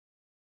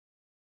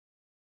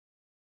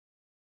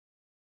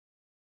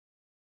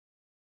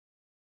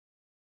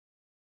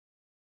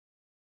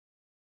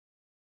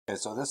Okay,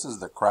 so this is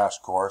the crash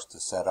course to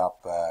set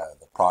up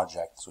the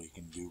project so you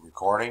can do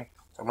recording.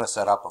 So I'm going to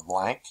set up a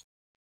blank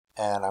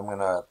and I'm going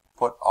to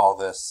put all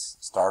this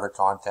starter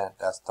content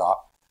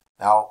desktop.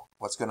 Now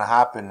what's going to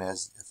happen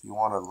is if you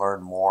want to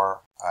learn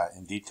more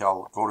in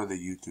detail, go to the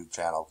YouTube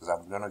channel because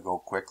I'm going to go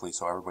quickly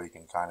so everybody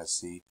can kind of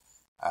see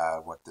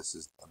what this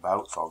is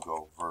about. So I'll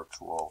go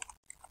virtual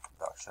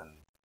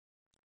production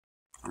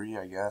 3,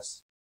 I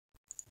guess.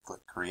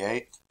 Click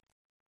create.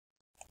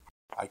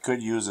 I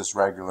could use this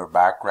regular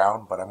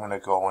background, but I'm going to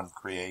go and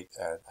create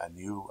a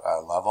new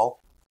level.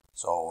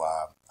 So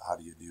how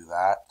do you do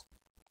that?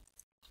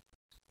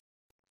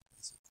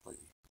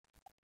 Basically,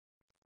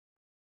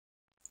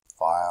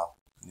 file,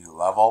 new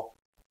level.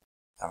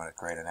 I'm going to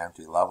create an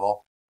empty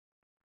level,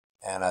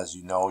 and as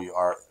you know, you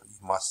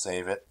must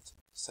save it.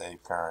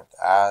 Save parent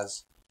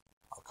as.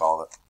 I'll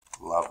call it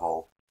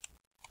level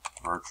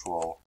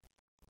virtual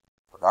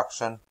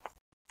production.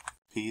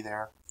 P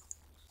there.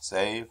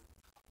 Save.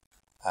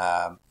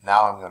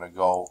 Now I'm going to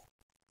go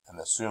and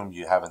assume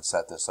you haven't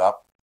set this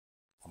up.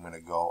 I'm going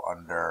to go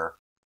under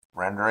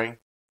rendering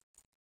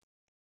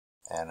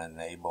and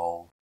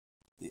enable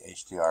the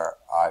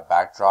HDRI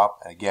backdrop.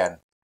 And again,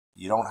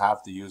 you don't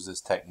have to use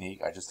this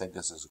technique. I just think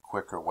this is a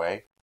quicker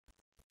way.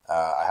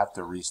 I have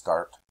to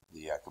restart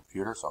the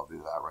computer, so I'll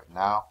do that right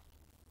now.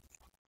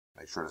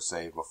 Make sure to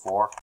save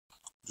before.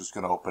 I'm just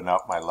going to open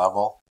up my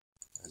level.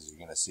 As you're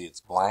going to see,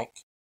 it's blank.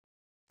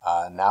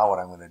 Now what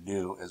I'm going to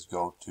do is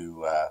go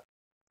to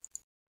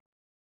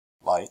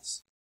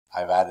lights.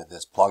 I've added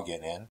this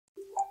plugin in,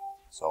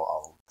 so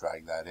I'll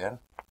drag that in.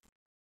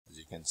 As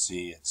you can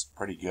see, it's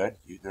pretty good.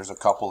 There's a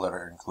couple that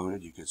are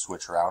included. You could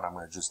switch around. I'm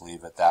going to just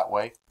leave it that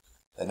way.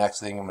 The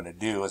next thing I'm going to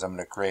do is I'm going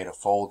to create a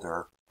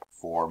folder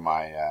for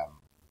my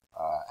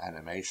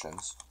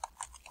animations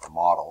or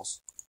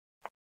models.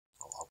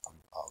 So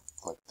I'll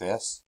click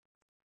this,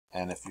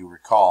 and if you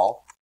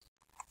recall,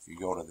 if you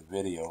go to the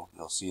video,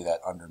 you'll see that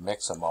under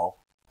Mixamo,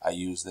 I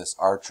use this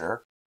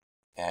Archer.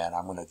 And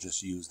I'm going to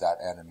just use that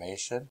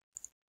animation,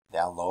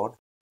 download.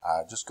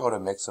 Just go to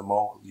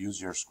Mixamo, use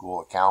your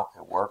school account,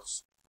 it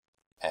works.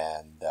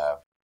 And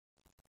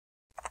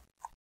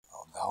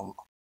I'll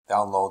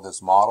download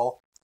this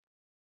model.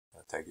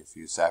 It'll take a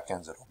few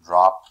seconds, it'll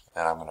drop,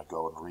 and I'm going to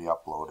go and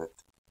re-upload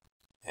it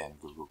in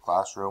Google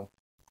Classroom.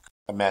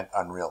 I meant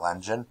Unreal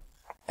Engine.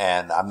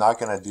 And I'm not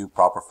going to do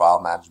proper file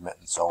management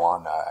and so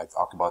on. I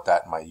talk about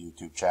that in my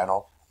YouTube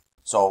channel.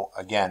 So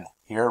again,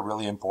 here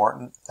really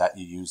important that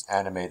you use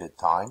animated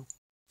time.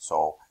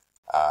 So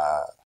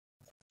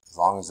as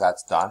long as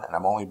that's done, and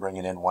I'm only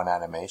bringing in one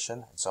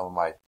animation. In some of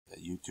my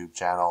YouTube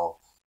channel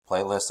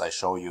playlists, I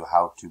show you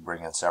how to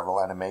bring in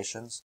several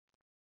animations.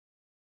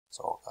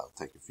 So that'll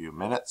take a few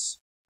minutes.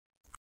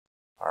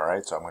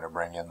 Alright, so I'm going to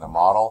bring in the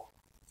model.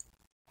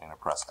 I'm going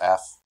to press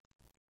F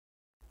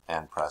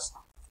and press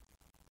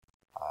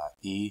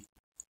E,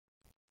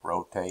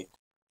 rotate,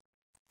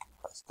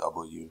 press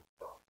W,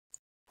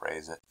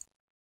 raise it.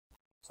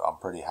 So I'm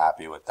pretty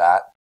happy with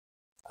that.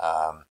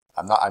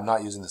 I'm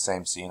not using the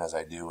same scene as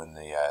I do in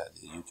the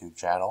YouTube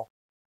channel.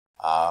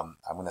 I'm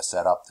going to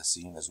set up the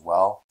scene as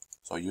well.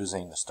 So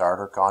using the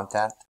starter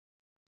content,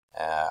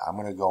 I'm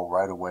going to go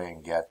right away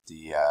and get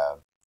the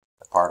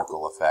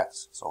particle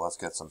effects. So let's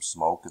get some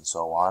smoke and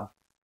so on.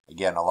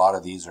 Again, a lot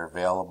of these are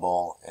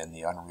available in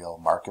the Unreal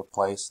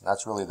Marketplace. And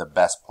that's really the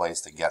best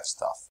place to get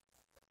stuff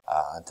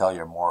until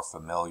you're more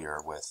familiar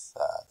with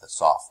the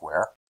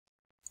software.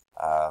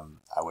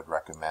 I would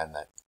recommend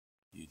that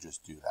you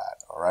just do that.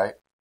 Alright,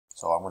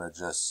 so I'm going to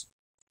just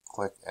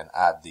click and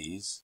add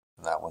these,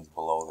 and that one's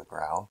below the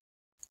ground.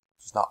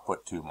 Just not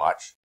put too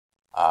much.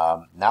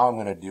 Now I'm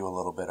going to do a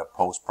little bit of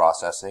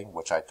post-processing,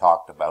 which I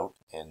talked about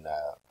in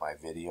my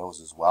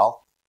videos as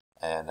well.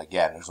 And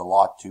again, there's a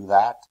lot to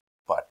that,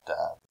 but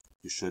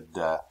you should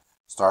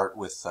start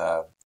with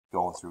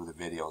going through the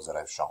videos that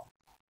I've shown.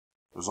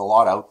 There's a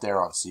lot out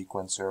there on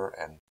Sequencer,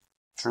 and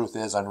truth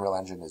is Unreal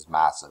Engine is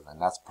massive,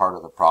 and that's part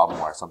of the problem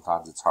why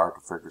sometimes it's hard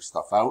to figure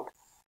stuff out.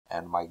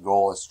 And my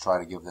goal is to try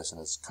to give this in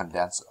as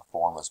condensed a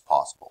form as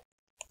possible.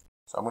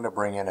 So I'm going to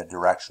bring in a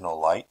directional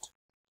light,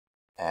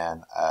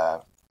 and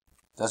it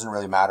doesn't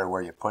really matter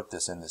where you put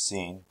this in the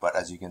scene, but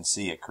as you can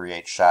see, it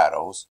creates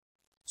shadows.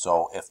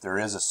 So if there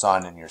is a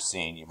sun in your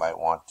scene, you might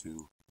want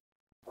to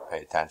pay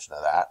attention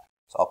to that.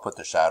 So I'll put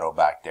the shadow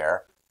back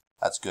there.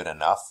 That's good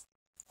enough.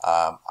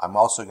 I'm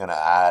also going to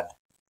add,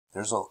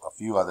 there's a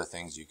few other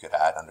things you could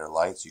add under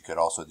lights. You could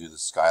also do the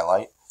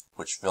skylight,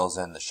 which fills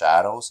in the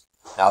shadows.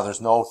 Now there's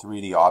no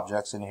 3D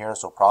objects in here,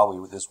 so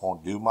probably this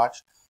won't do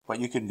much, but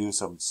you can do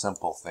some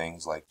simple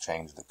things like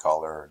change the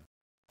color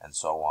and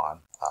so on.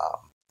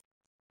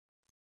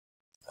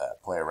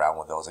 Play around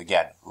with those.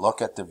 Again,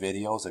 look at the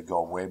videos that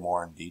go way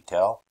more in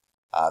detail.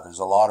 There's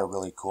a lot of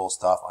really cool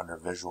stuff under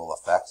visual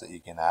effects that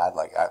you can add,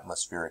 like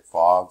atmospheric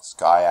fog,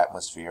 sky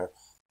atmosphere.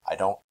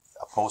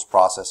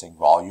 Post-processing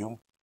volume,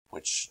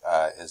 which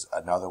is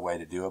another way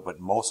to do it, but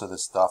most of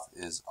this stuff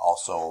is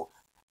also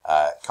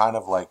kind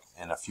of like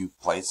in a few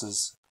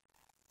places.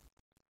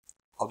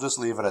 I'll just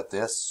leave it at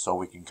this so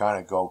we can kind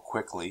of go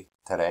quickly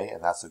today,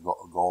 and that's the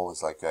goal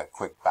is like a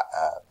quick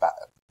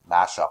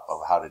mashup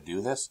of how to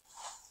do this.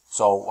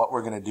 So what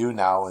we're going to do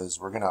now is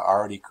we're going to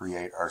already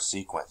create our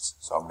sequence.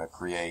 So I'm going to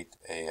create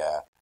a,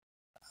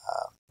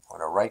 I'm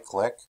going to right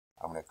click,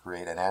 I'm going to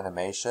create an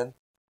animation,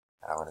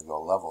 and I'm going to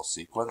go level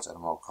sequence, and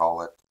I'm going to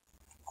call it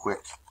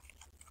quick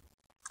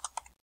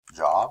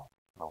job,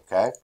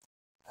 okay?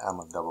 And I'm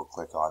going to double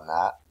click on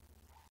that.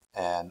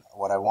 And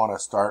what I want to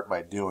start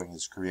by doing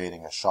is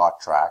creating a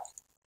shot track,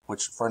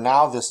 which for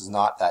now this is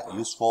not that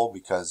useful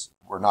because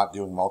we're not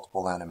doing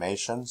multiple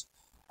animations,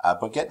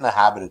 but get in the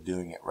habit of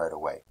doing it right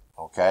away,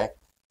 okay?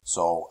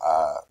 So,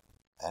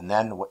 and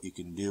then what you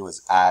can do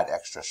is add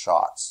extra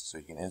shots. So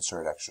you can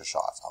insert extra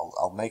shots.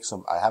 I'll make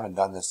some, I haven't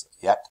done this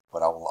yet,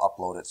 but I will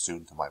upload it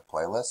soon to my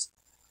playlist.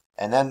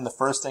 And then the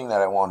first thing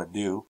that I want to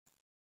do,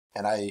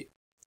 and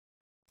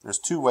there's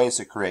two ways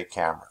to create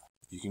camera.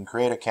 You can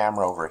create a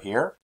camera over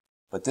here,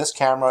 but this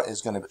camera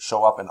is going to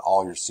show up in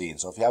all your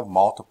scenes. So if you have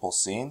multiple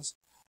scenes,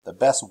 the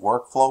best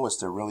workflow is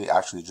to really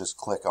actually just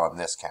click on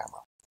this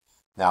camera.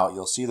 Now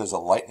you'll see there's a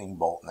lightning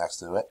bolt next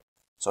to it.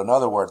 So in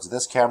other words,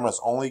 this camera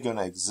is only going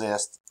to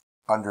exist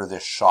under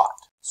this shot.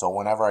 So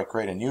whenever I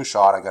create a new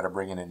shot, I got to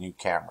bring in a new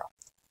camera.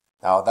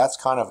 Now that's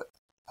kind of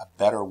a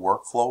better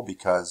workflow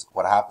because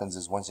what happens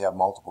is once you have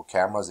multiple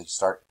cameras, they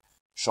start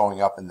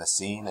showing up in the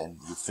scene and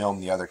you film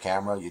the other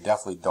camera. You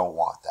definitely don't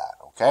want that,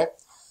 okay?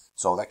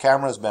 So the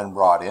camera has been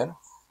brought in.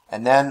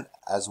 And then,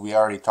 as we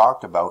already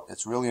talked about,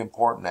 it's really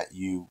important that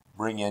you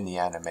bring in the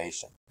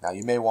animation. Now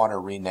you may want to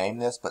rename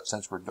this, but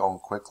since we're going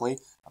quickly,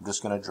 I'm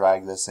just going to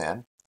drag this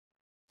in.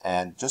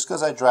 And just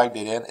because I dragged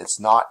it in, it's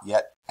not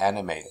yet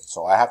animated.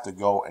 So I have to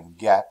go and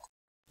get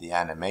the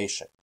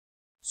animation.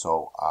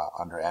 So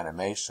under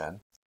animation,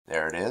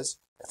 there it is.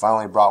 If I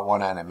only brought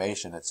one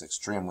animation, it's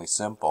extremely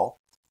simple.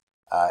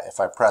 If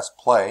I press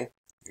play,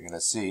 you're going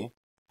to see.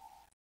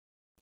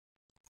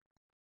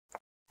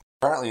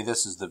 Currently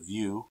this is the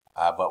view,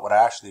 but what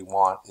I actually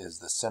want is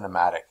the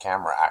cinematic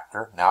camera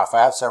actor. Now if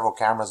I have several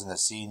cameras in the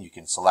scene, you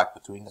can select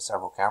between the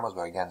several cameras,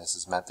 but again, this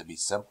is meant to be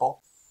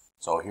simple.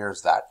 So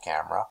here's that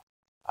camera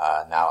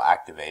now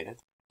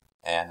activated.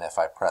 And if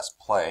I press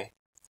play,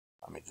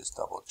 let me just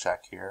double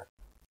check here.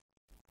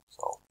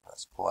 So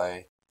press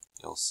play,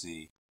 you'll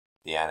see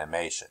the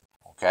animation,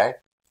 okay?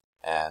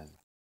 And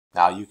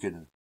now you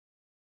can,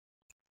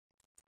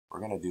 we're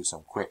going to do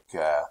some quick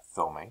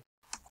filming.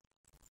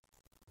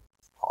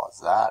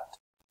 Pause that.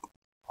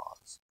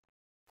 Pause.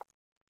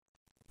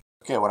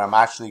 Okay, what I'm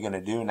actually going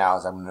to do now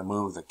is I'm going to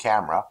move the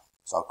camera.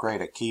 So I'll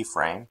create a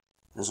keyframe.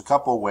 There's a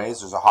couple of ways.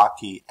 There's a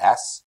hotkey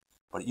S,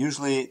 but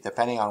usually,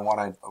 depending on what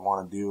I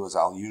want to do, is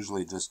I'll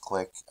usually just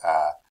click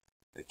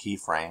the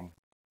keyframe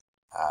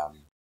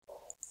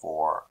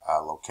for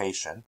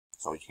location.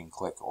 So you can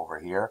click over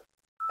here.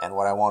 And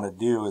what I want to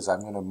do is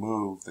I'm going to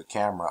move the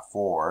camera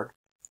forward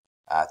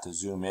to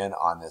zoom in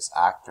on this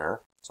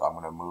actor. So I'm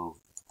going to move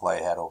the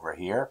playhead over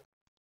here.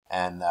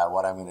 And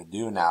what I'm going to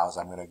do now is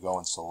I'm going to go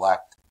and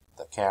select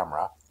the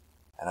camera.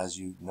 And as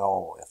you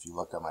know, if you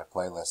look at my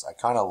playlist, I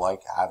kind of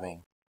like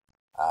having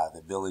the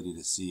ability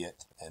to see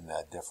it in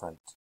different.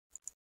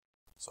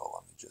 So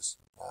let me just,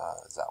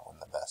 is that one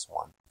the best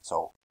one?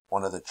 So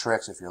one of the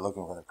tricks, if you're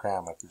looking for the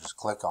camera, you just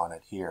click on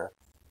it here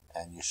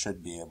and you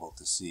should be able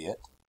to see it.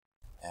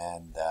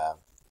 And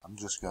I'm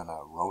just going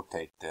to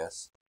rotate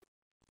this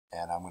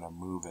and I'm going to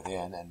move it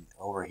in. And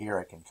over here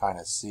I can kind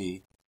of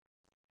see.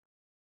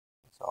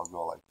 So I'll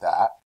go like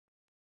that.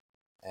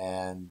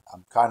 And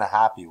I'm kind of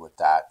happy with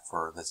that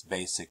for this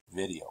basic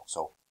video.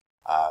 So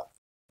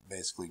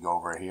basically go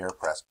over here,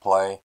 press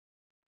play,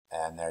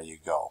 and there you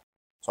go.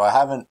 So I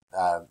haven't,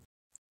 now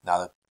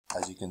that,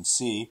 as you can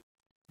see,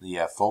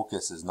 the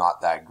focus is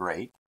not that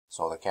great.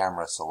 So the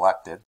camera is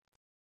selected.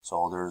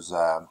 So there's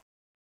 2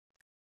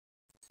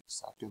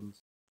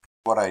 seconds.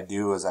 What I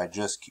do is I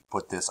just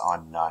put this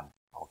on none,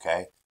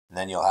 okay? And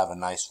then you'll have a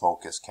nice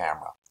focus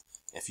camera.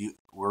 If you,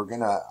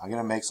 I'm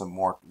gonna make some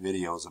more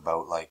videos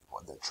about like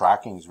the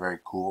tracking is very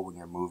cool when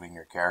you're moving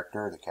your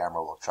character. The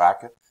camera will track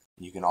it.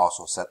 You can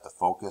also set the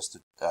focus to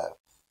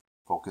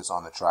focus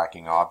on the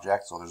tracking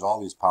object. So there's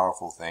all these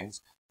powerful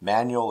things.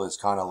 Manual is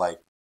kind of like,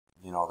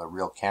 you know, the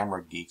real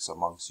camera geeks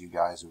amongst you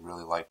guys who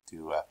really like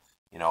to,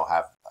 you know,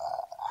 have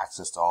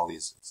access to all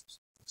these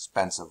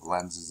expensive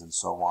lenses and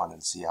so on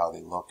and see how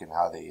they look and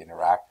how they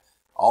interact.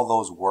 All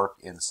those work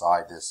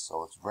inside this,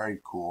 so it's very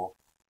cool.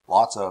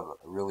 Lots of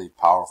really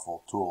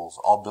powerful tools,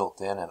 all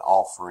built in and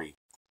all free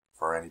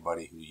for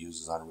anybody who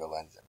uses Unreal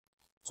Engine.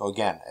 So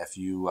again, if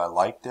you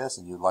like this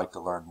and you'd like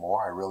to learn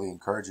more, I really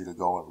encourage you to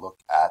go and look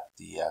at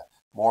the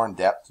more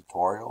in-depth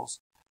tutorials.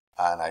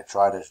 And I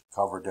try to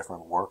cover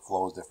different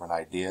workflows, different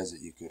ideas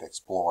that you could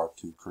explore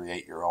to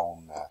create your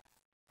own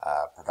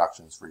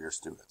productions for your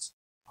students.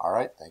 All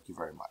right, thank you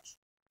very much.